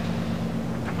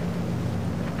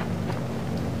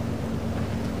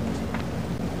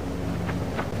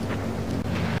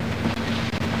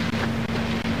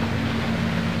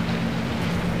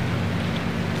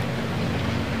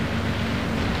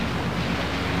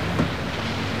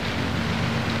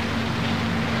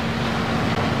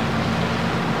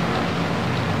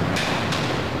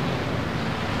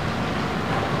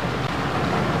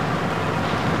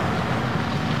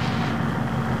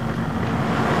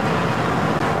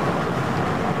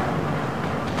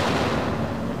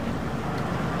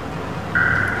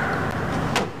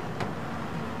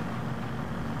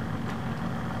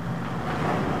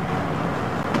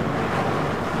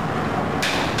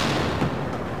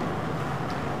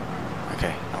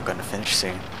 Finish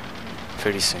soon.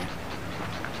 Pretty soon.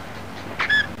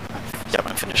 Yep,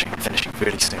 I'm finishing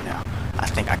really soon now. I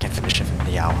think I can finish it in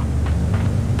the hour.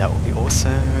 That would be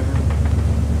awesome.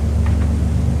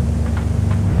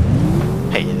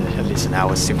 Hey, at least an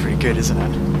hour is still pretty good, isn't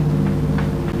it?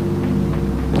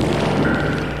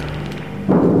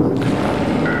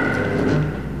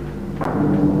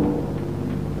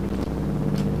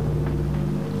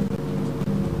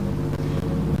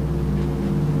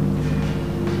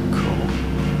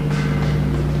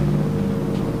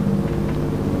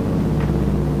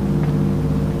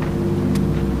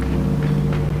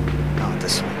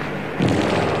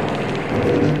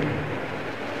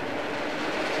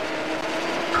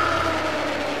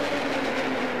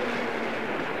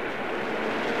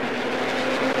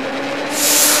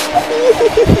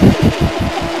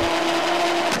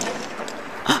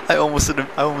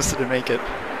 I almost didn't make it.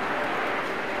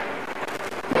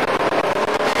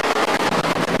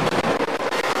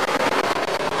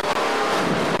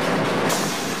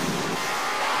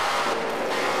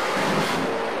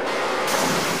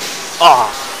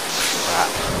 Ah, crap.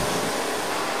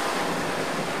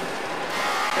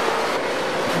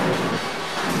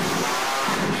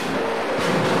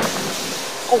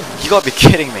 Oh, you gotta be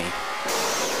kidding me.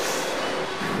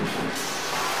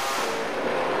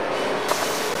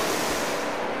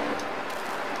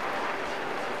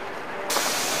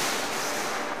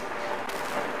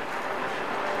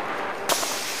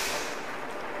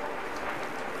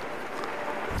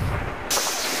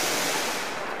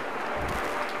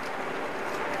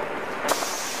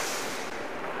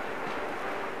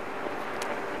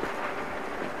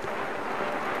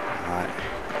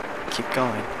 Keep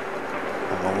going.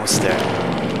 I'm almost there.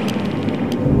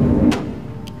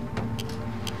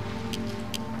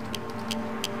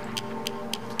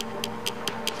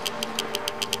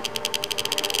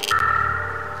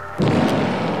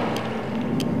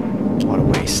 What a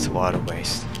waste, what a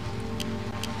waste.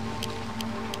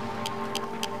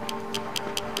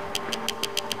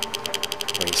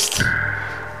 Waste.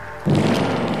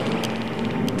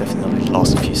 Definitely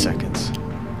lost a few seconds.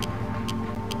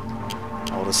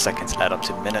 All the seconds add up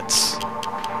to minutes.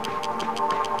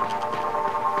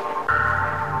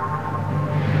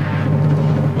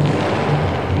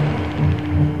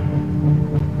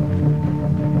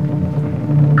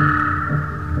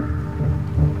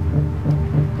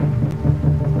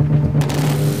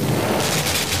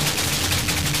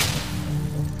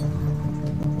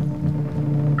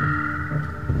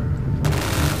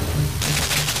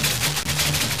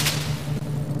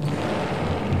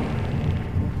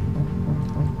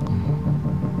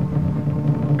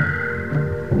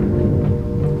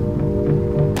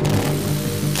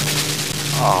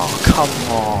 Oh, come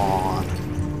on.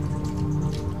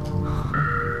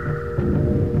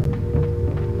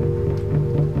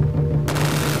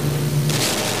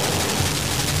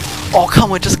 Oh,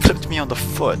 come on, it just clipped me on the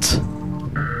foot.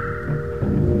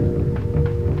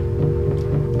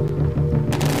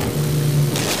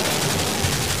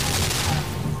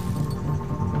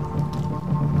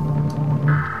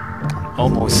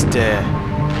 Almost there.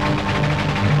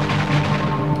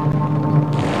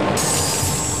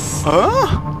 Huh?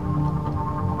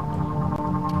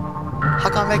 How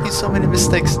come I'm making so many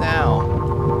mistakes now?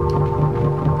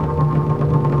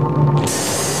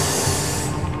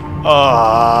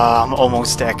 I'm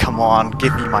almost there, come on,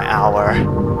 give me my hour.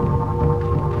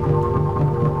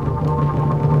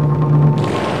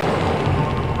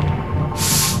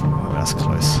 Oh, that's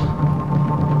close.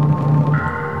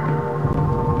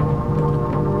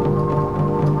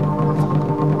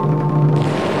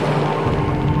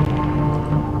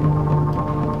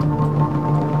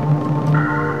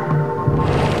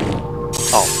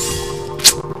 Oh,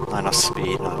 not enough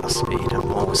speed, not enough speed.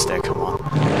 I'm almost there, come on.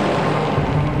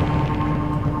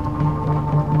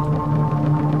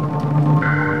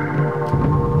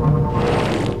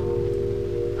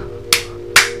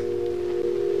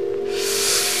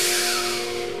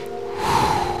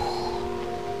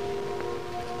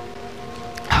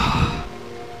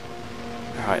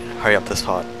 Alright, hurry up this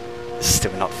part. It's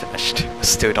still not finished. It's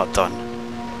still not done.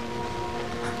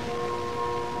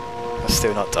 It's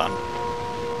still not done.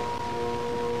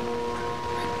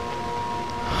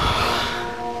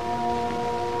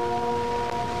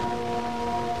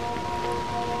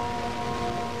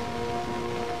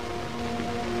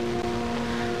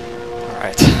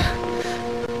 Alright.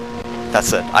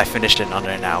 That's it. I finished it in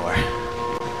under an hour.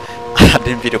 I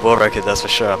didn't beat the world record, that's for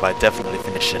sure, but I definitely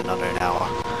finished it in under an hour.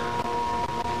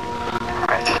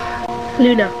 Alright.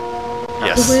 Luna.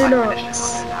 Yes. Luna. I finished it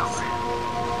in under an hour.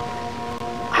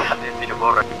 I didn't beat the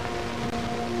world record.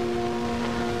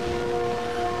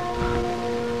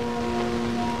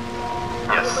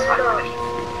 Yes. I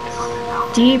finished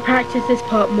it. Do you practice this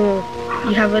part more?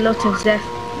 You have a lot of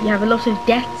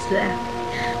deaths there.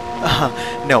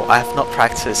 No, I have not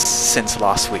practiced since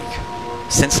last week.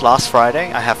 Since last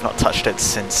Friday, I have not touched it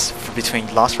since between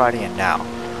last Friday and now.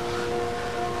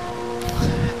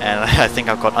 And I think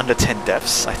I've got under 10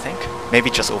 deaths, I think. Maybe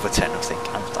just over 10, I think.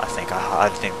 I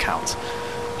didn't count.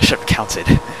 I should have counted.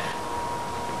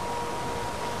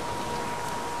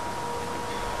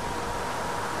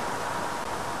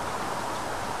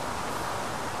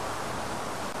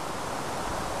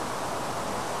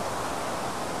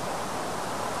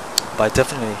 But I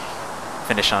definitely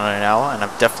finished under an hour, and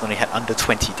I've definitely had under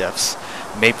 20 deaths.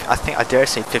 Maybe, I dare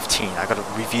say 15. I gotta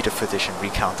review the footage and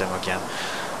recount them again.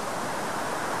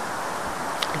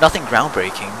 Nothing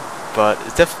groundbreaking, but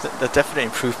it's a definite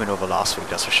improvement over last week,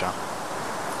 that's for sure.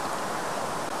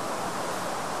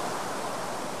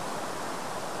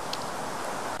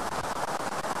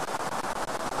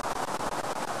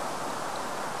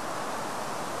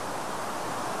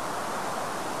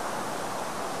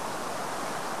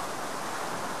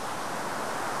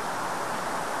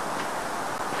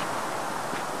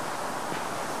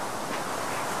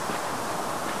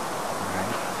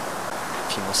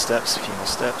 A few more steps, a few more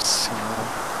steps.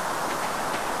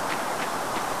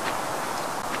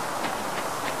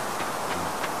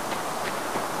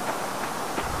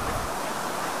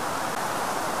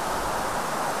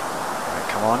 Alright,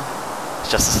 come on.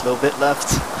 Just a little bit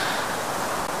left.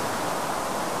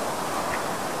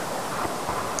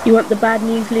 You want the bad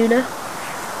news, Luna?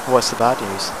 What's the bad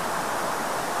news?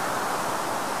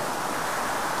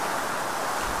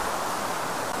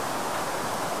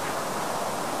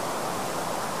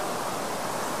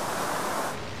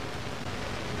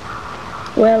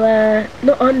 Well,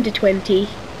 not under 20,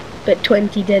 but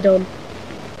 20 dead on.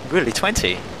 Really,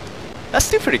 20? That's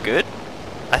still pretty good.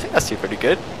 I think that's still pretty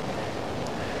good.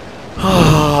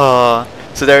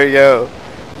 So there you go.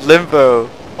 Limbo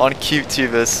on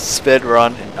CubeTubers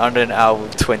speedrun in under an hour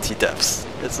with 20 deaths.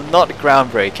 It's not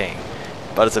groundbreaking,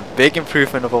 but it's a big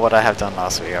improvement over what I have done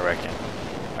last week, I reckon.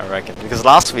 Because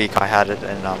last week I had it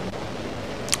in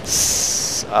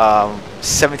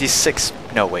 76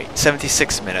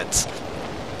 minutes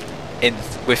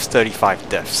with 35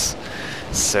 deaths.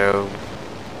 So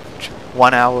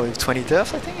 1 hour with 20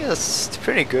 deaths, I think it's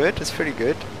pretty good. It's pretty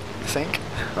good, I think.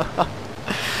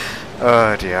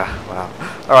 Oh dear, wow.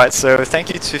 Alright, so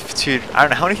thank you to I don't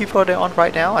know how many people are there on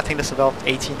right now. I think there's about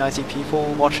 80-90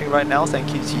 people watching right now.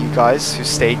 Thank you to you guys who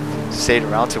stayed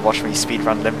around to watch me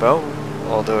speedrun Limbo,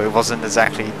 although it wasn't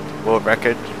exactly world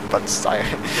record, but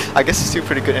I guess it's still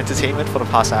pretty good entertainment for the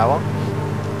past hour.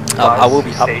 I will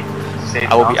be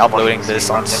uploading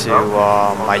this onto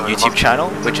my YouTube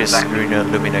channel, which is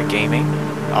Lumina Gaming.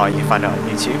 You can find it on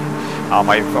YouTube.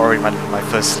 I've already my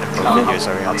first Limbo videos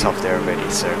are on top there already,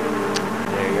 so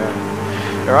there you go.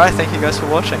 Alright, thank you guys for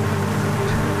watching.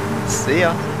 See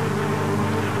ya.